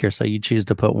speaker. So you choose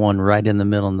to put one right in the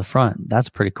middle in the front. That's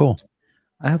pretty cool.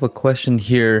 I have a question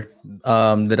here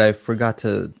that I forgot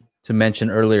to mention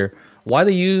earlier. Why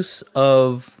the use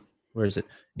of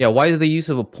why is the use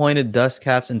of a pointed dust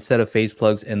caps instead of phase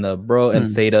plugs in the Bro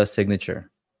and Theta signature?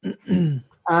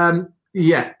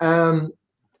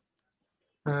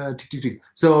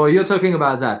 So you're talking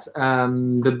about that,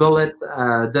 the bullet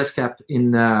dust cap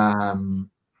in the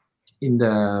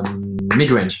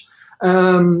mid-range.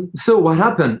 So what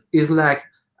happened is like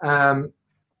I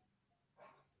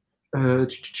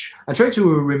try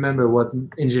to remember what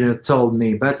engineer told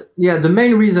me, but yeah, the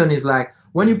main reason is like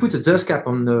when you put a dust cap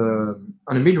on the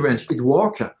mid-range, it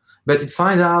works, but it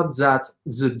finds out that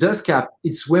the dust cap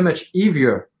is way much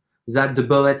heavier than the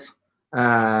bullet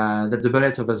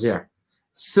over there.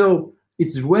 So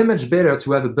it's way much better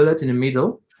to have a bullet in the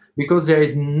middle, because there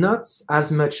is not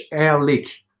as much air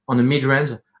leak on the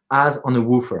mid-range as on a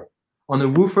woofer. On a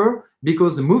woofer,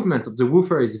 because the movement of the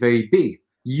woofer is very big,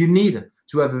 you need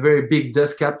to have a very big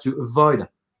dust cap to avoid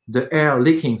the air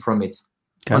leaking from it.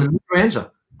 Okay. On the mid-range,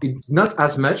 it's not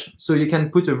as much, so you can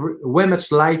put a way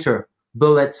much lighter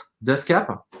bullet dust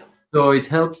cap. So it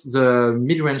helps the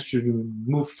mid-range to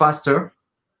move faster,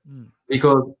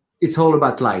 because it's all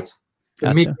about light. Gotcha.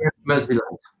 The mid-range must be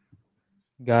light.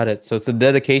 Got it. So it's a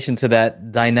dedication to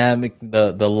that dynamic,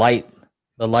 the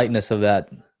lightness of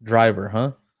that driver,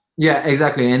 huh? Yeah,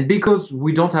 exactly. And because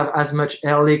we don't have as much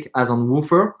air leak as on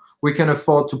woofer, we can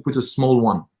afford to put a small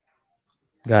one.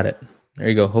 Got it. There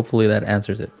you go. Hopefully that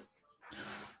answers it.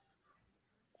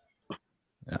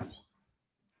 Yeah.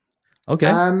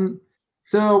 Okay.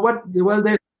 So what? Well,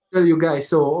 they tell you guys.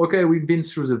 So okay, we've been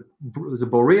through the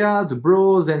Borea, the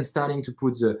Bros, and starting to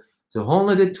put the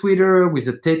horned Twitter with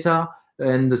the Theta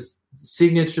and the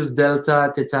signatures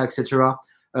Delta, Theta, etc.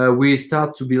 We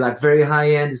start to be like very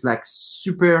high end. It's like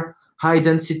super high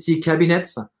density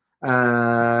cabinets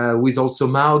with also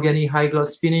mahogany high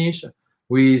gloss finish.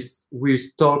 We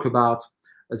talk about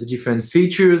the different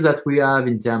features that we have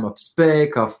in terms of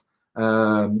spec, of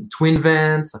twin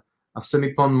vents, of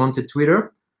semi-pond mounted tweeter.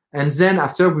 And then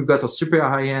after we've got a super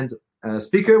high-end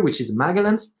speaker, which is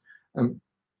Magellan.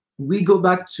 We go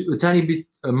back to a tiny bit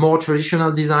more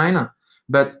traditional design.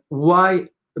 But why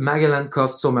Magellan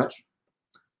costs so much?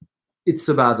 It's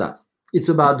about that. It's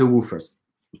about the woofers.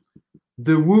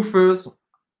 The woofers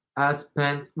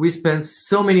we spent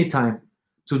so many time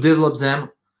to develop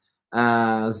them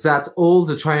that all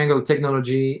the triangle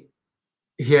technology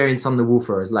here in some of the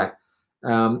woofers, like,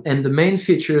 and the main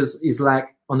features is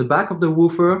like on the back of the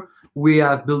woofer, we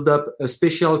have built up a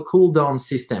special cool down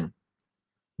system,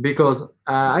 because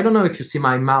I don't know if you see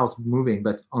my mouse moving,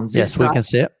 but on this side, we can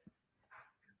see it.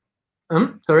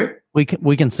 Sorry? We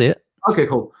can see it. Okay,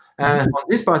 cool. On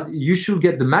this part, you should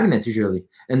get the magnet usually,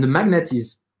 and the magnet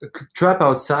is trapped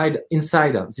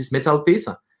inside this metal piece,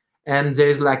 and there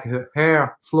is like a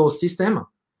air flow system,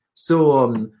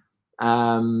 so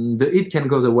the heat can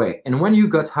go away. And when you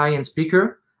got high-end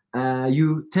speaker,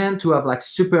 you tend to have like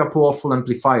super powerful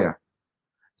amplifier.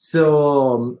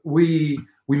 So we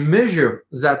measure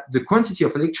that the quantity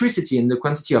of electricity and the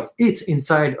quantity of heat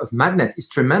inside of magnet is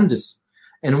tremendous.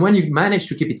 And when you manage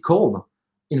to keep it cold,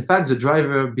 in fact, the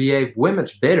driver behaves way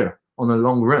much better on a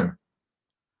long run.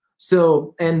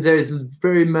 So, and there is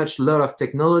very much a lot of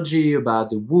technology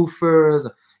about the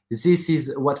woofers. This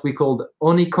is what we call the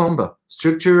honeycomb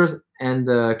structures and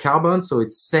carbon. So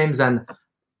it's same than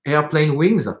airplane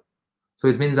wings. So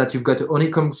it means that you've got a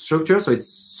honeycomb structure. So it's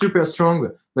super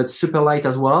strong, but super light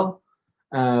as well.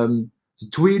 The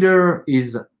tweeter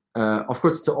is Of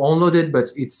course, it's unloaded, but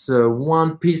it's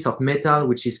one piece of metal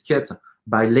which is cut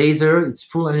by laser. It's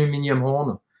full aluminum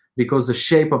horn because the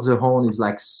shape of the horn is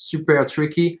like super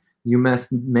tricky. You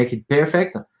must make it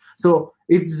perfect. So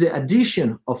it's the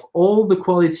addition of all the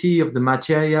quality of the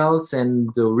materials and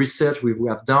the research we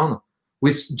have done,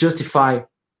 which justify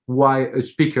why a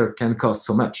speaker can cost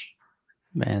so much.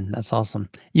 Man, that's awesome.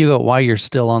 Hugo, while you're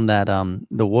still on that,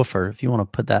 the woofer, if you want to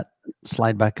put that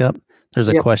slide back up, there's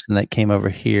a question that came over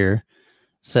here.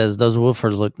 Says those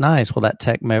woofers look nice. Will that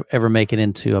tech ever make it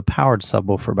into a powered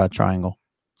subwoofer by Triangle?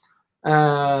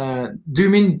 Do you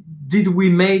mean did we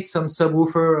make some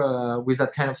subwoofer with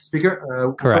that kind of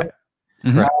speaker? Correct.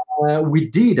 We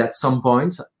did at some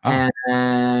point,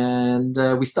 and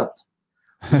we stopped.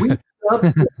 We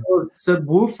stopped because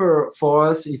subwoofer for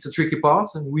us it's a tricky part,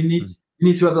 and we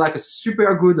need to have like a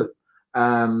super good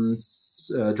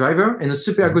driver and a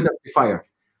super good amplifier.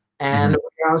 And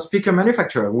we are a speaker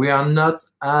manufacturer. We are not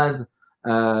as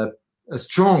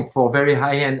strong for very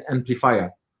high-end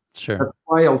amplifier. Sure. That's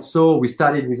why also we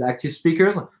started with active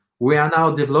speakers. We are now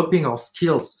developing our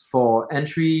skills for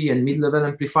entry and mid-level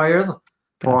amplifiers. Gotcha.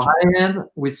 For high-end,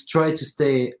 we try to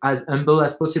stay as humble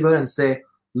as possible and say,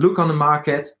 look on the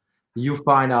market, you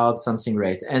find out something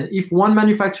great. And if one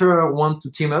manufacturer wants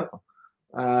to team up,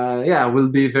 we'll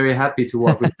be very happy to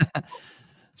work with.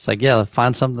 It's like,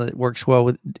 find something that works well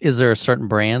with. Is there a certain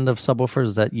brand of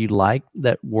subwoofers that you like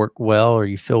that work well, or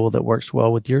you feel that works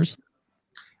well with yours?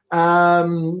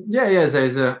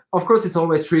 There's of course it's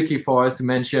always tricky for us to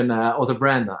mention other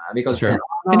brand because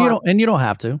and you don't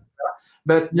have to.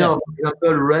 But no, for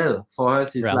example, Rel for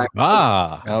us is like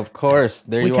of course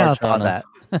we kind of thought that.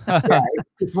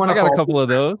 It's one I got a couple of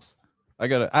those. I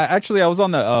was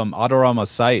on the Autorama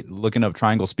site looking up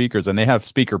Triangle speakers, and they have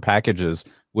speaker packages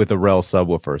with a Rel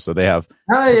subwoofer. So they have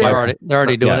they're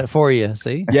already doing it for you.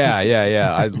 See?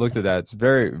 Yeah. I looked at that. It's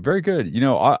very, very good. You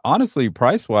know, honestly,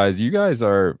 price wise, you guys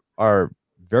are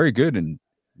very good, and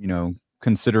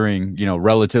considering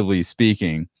relatively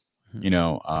speaking,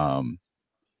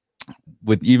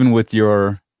 with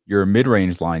your mid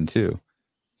range line too.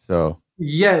 So.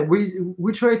 Yeah, we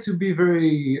try to be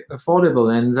very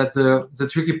affordable, and that's the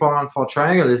tricky part for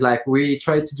Triangle is like we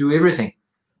try to do everything.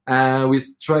 We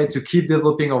try to keep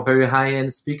developing our very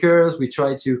high-end speakers. We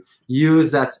try to use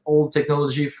that old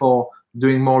technology for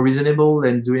doing more reasonable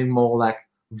and doing more like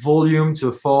volume to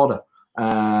afford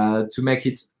to make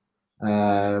it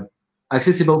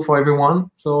accessible for everyone.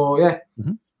 So we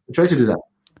try to do that.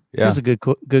 Yeah. Here's a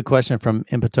good question from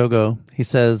Impetogo. He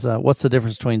says, "What's the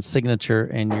difference between signature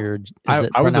and your?" I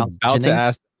was about Jennings? to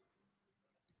ask.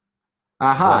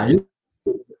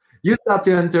 You start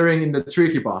entering in the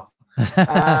tricky part.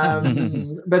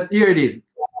 But here it is.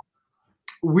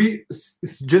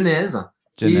 Genèse.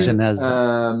 It's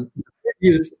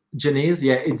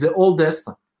the oldest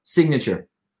signature.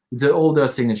 The older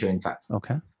signature, in fact.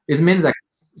 Okay. It means that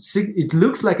it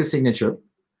looks like a signature.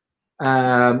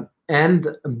 But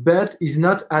is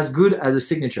not as good as a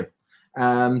signature.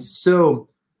 If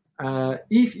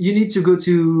you go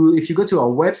to our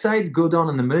website, go down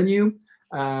on the menu,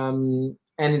 and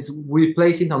we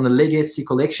place it on the legacy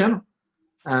collection.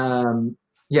 Here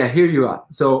you are.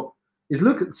 So it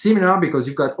looks similar because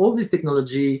you've got all this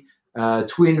technology,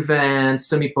 twin vents,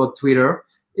 semi-pod tweeter.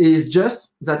 Is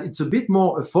just that it's a bit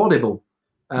more affordable.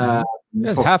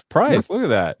 It's half price. Look at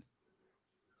that.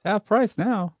 It's half price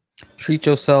now. Treat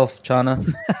yourself, Chana.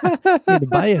 Need to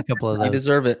buy a couple of those. You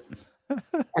deserve it.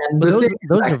 And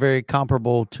those are very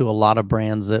comparable to a lot of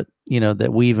brands that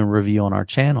that we even review on our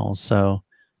channel. So,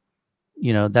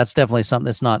 that's definitely something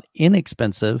that's not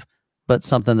inexpensive, but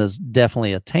something that's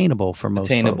definitely attainable for most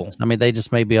folks. I mean, they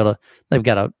just may be able to. They've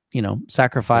got to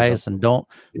sacrifice and don't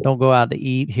go out to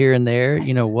eat here and there.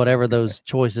 Whatever those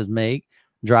choices make.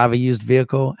 Drive a used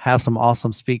vehicle. Have some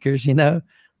awesome speakers.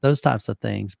 Those types of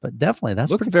things, but definitely that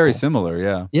looks very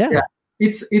similar. Yeah.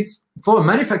 It's for a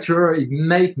manufacturer. It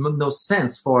made no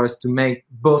sense for us to make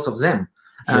both of them.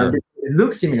 Sure. It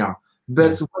looks similar,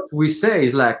 but what we say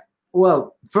is like,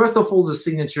 well, first of all, the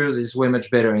signatures is way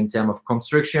much better in terms of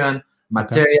construction,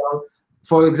 material. Okay.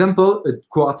 For example, a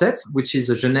Quartet, which is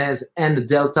a Genèse, and a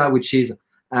Delta, which is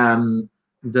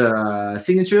the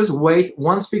signatures,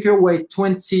 one speaker weight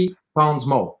 20 pounds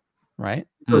more. Right.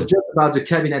 It was just about the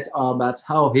cabinet are about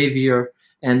how heavier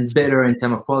and better in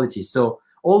terms of quality. So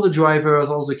all the drivers,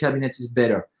 all the cabinets is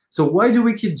better. So why do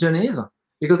we keep Genèse?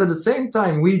 Because at the same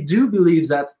time, we do believe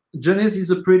that Genèse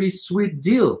is a pretty sweet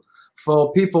deal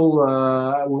for people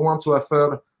who want to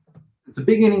afford the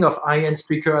beginning of high-end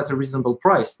speaker at a reasonable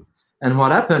price. And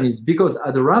what happened is because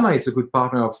Adorama is a good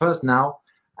partner of us now,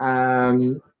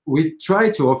 we try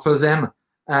to offer them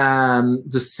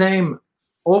the same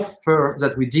offer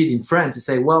that we did in France. They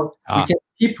say, well, we can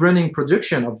keep running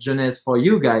production of Genes for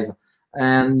you guys,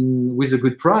 and with a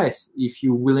good price if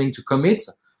you're willing to commit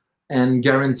and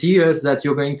guarantee us that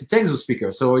you're going to take those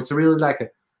speakers. So it's really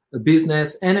like a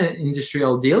business and an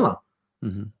industrial deal.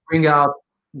 Bring out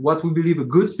what we believe a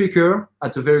good speaker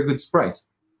at a very good price.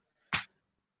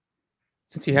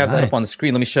 Since you have that up on the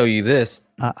screen, let me show you this.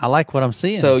 I like what I'm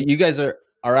seeing. So you guys are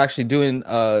actually doing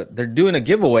they're doing a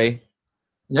giveaway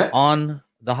on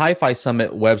the Hi-Fi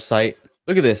Summit website.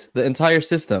 Look at this, the entire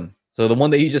system. So the one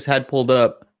that you just had pulled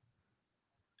up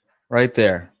right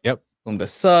there. Yep. From the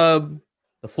sub,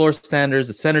 the floor standers,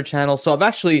 the center channel. So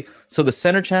the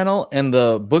center channel and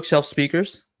the bookshelf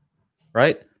speakers,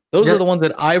 right? Those are the ones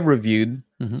that I reviewed.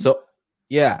 So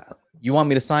yeah. You want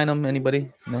me to sign them?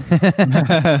 Anybody? No.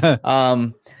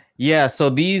 Yeah. So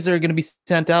these are going to be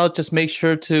sent out. Just make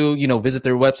sure to visit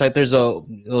their website.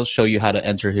 It'll show you how to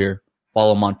enter here.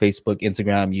 Follow them on Facebook,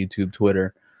 Instagram, YouTube,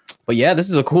 Twitter. But yeah, this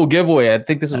is a cool giveaway. I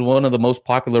think this is one of the most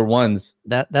popular ones.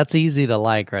 That's easy to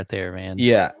like right there, man.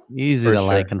 Yeah, easy to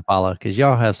like and follow because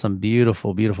y'all have some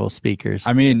beautiful, beautiful speakers.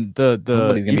 I mean,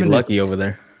 somebody's gonna be lucky over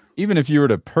there. Even if you were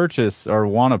to purchase or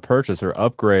want to purchase or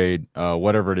upgrade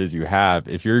whatever it is you have,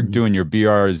 if you're doing your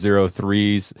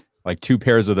BR03s, like 2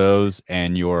 pairs of those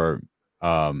and your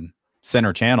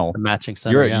center channel, the matching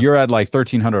center, you're at like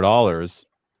 $1,300.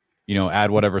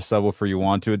 Add whatever subwoofer you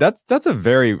want to it. That's a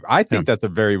very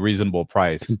reasonable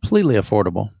price. Completely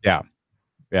affordable. Yeah.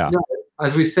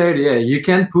 As we said, you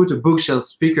can put a bookshelf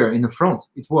speaker in the front.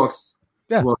 It works.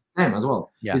 Yeah. It works the same as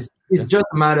well. Yeah. It's just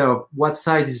a matter of what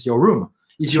size is your room.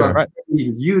 If you have a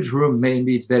huge room,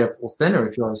 maybe it's better for standard.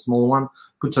 If you have a small one,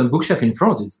 put some bookshelf in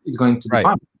front. It's going to be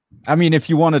fine. I mean, if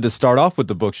you wanted to start off with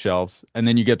the bookshelves and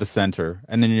then you get the center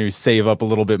and then you save up a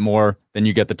little bit more, then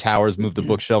you get the towers, move the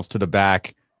bookshelves to the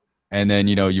back, and then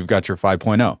you've got your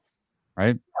 5.0,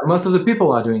 right? Most of the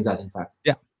people are doing that, in fact.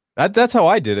 Yeah, that's how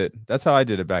I did it. That's how I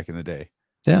did it back in the day.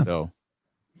 Yeah. So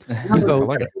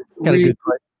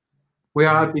we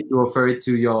are happy to offer it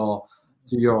to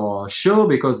your show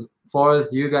because for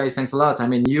us, you guys, thanks a lot. I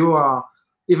mean, you are,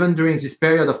 even during this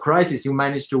period of crisis, you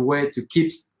managed a way to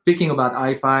keep speaking about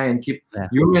hi-fi and keep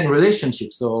human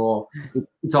relationships. So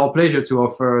it's our pleasure to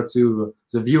offer to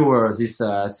the viewers this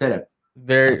setup.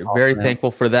 Very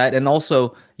thankful for that. And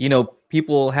also,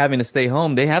 people having to stay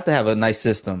home, they have to have a nice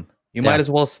system. You might as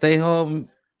well stay home.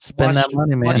 Spend that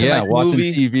money, man. Yeah, watching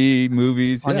TV,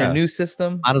 movies. On your new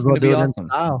system. Might as well do it awesome.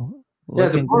 Yeah,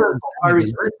 the problem for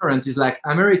Paris restaurants is like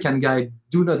American guys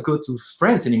do not go to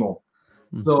France anymore.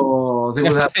 So they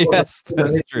will have that's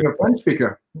true. a French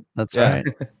speaker. That's right.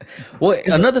 Well,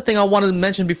 another thing I wanted to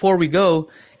mention before we go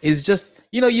is just,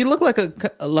 you look like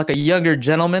a younger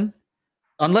gentleman.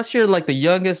 Unless you're like the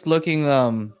youngest looking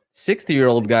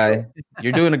 60-year-old guy,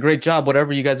 you're doing a great job,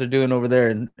 whatever you guys are doing over there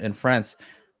in France.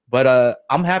 But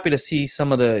I'm happy to see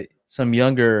some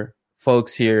younger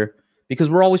folks here because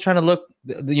we're always trying to look,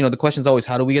 the question is always,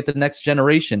 how do we get the next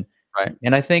generation? Right.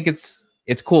 And I think it's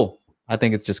cool. I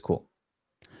think it's just cool.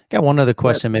 Got one other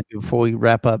question maybe before we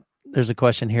wrap up. There's a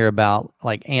question here about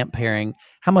like amp pairing.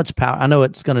 How much power? I know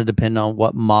it's going to depend on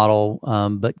what model,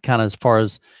 but kind of as far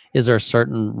as, is there a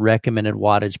certain recommended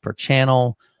wattage per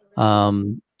channel?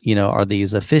 Are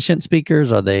these efficient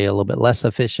speakers? Are they a little bit less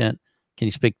efficient? Can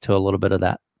you speak to a little bit of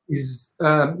that?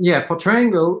 For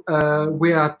triangle,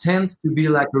 we tends to be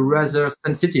like a rather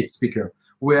sensitive speaker.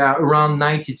 We are around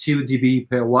 92 dB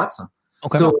per watt.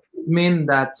 Okay. So it means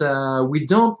that we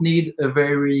don't need a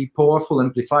very powerful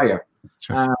amplifier.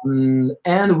 Sure.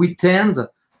 And we tend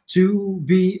to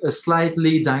be a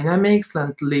slightly dynamic,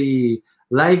 slightly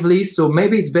lively. So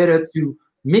maybe it's better to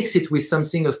mix it with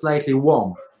something slightly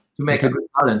warm to make a good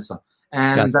balance.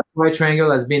 And that's why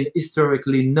Triangle has been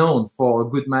historically known for a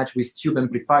good match with tube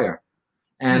amplifier.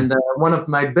 And one of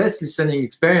my best listening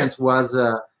experience was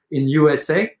in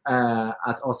USA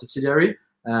at our subsidiary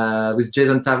with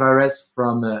Jason Tavares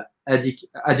from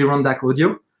Adirondack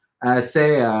Audio.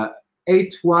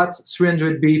 8 watts,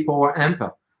 300B power amp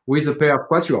with a pair of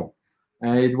Quattro.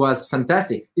 It was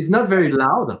fantastic. It's not very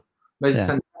loud, but it's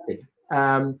fantastic.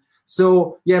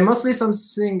 Mostly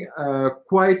something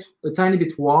quite a tiny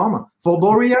bit warm. For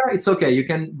Borea, it's okay. You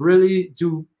can really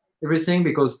do everything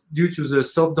because due to the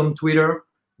soft dome tweeter,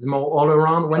 it's more all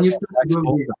around. When you start to do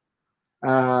with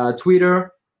tweeter,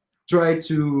 try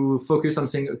to focus on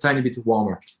something a tiny bit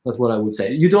warmer. That's what I would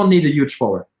say. You don't need a huge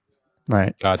power.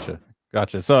 Right. Gotcha.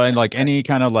 So, and like any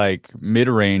kind of like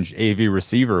mid-range AV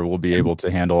receiver will be able to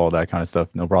handle all that kind of stuff.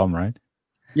 No problem, right?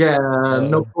 Yeah,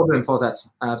 no problem for that.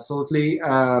 Absolutely.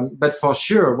 But for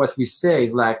sure, what we say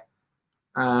is like,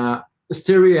 a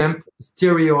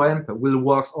stereo amp will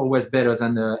work always better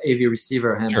than a AV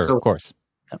receiver amp. Sure, so of course.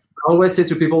 I always say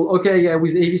to people, okay, yeah,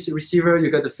 with AV receiver, you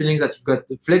got the feeling that you've got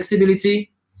the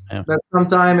flexibility, but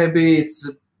sometimes maybe it's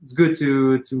good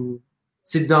to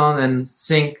sit down and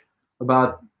think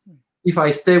about, if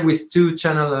I stay with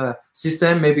 2-channel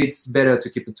system, maybe it's better to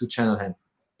keep a 2-channel amp.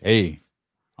 Hey,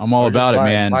 I'm all about it,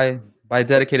 man. Buy a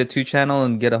dedicated 2-channel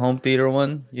and get a home theater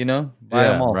one, you know? Buy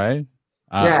them all. Right?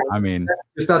 Yeah, I mean,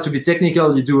 you start to be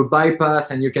technical, you do a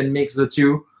bypass and you can mix the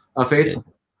two of it.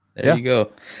 There you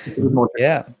go.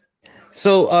 Yeah.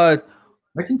 So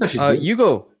Macintosh is good.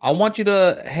 Hugo, I want you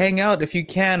to hang out if you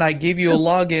can. I gave you a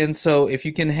login, so if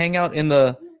you can hang out in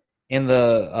the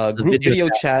group video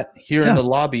chat here in the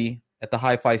lobby at the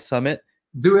Hi-Fi Summit.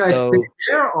 Do I stay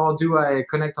here or do I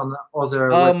connect on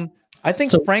other? I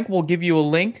think Frank will give you a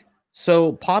link.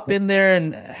 So pop in there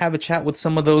and have a chat with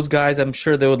some of those guys. I'm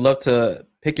sure they would love to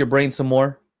pick your brain some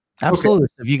more. Absolutely.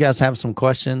 Okay. If you guys have some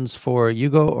questions for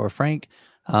Hugo or Frank,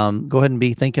 go ahead and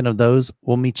be thinking of those.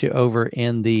 We'll meet you over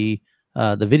in the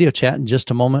video chat in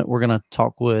just a moment. We're going to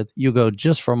talk with Hugo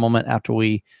just for a moment after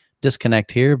we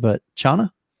disconnect here. But Chana,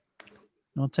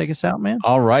 you want to take us out, man?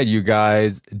 All right, you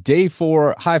guys. Day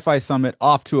 4 Hi-Fi Summit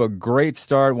off to a great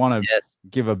start. Want to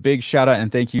give a big shout out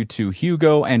and thank you to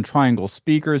Hugo and Triangle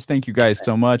Speakers. Thank you guys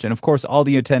so much. And of course, all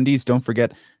the attendees, don't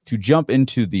forget to jump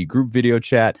into the group video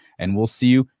chat, and we'll see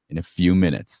you in a few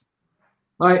minutes.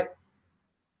 Bye.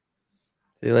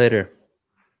 See you later.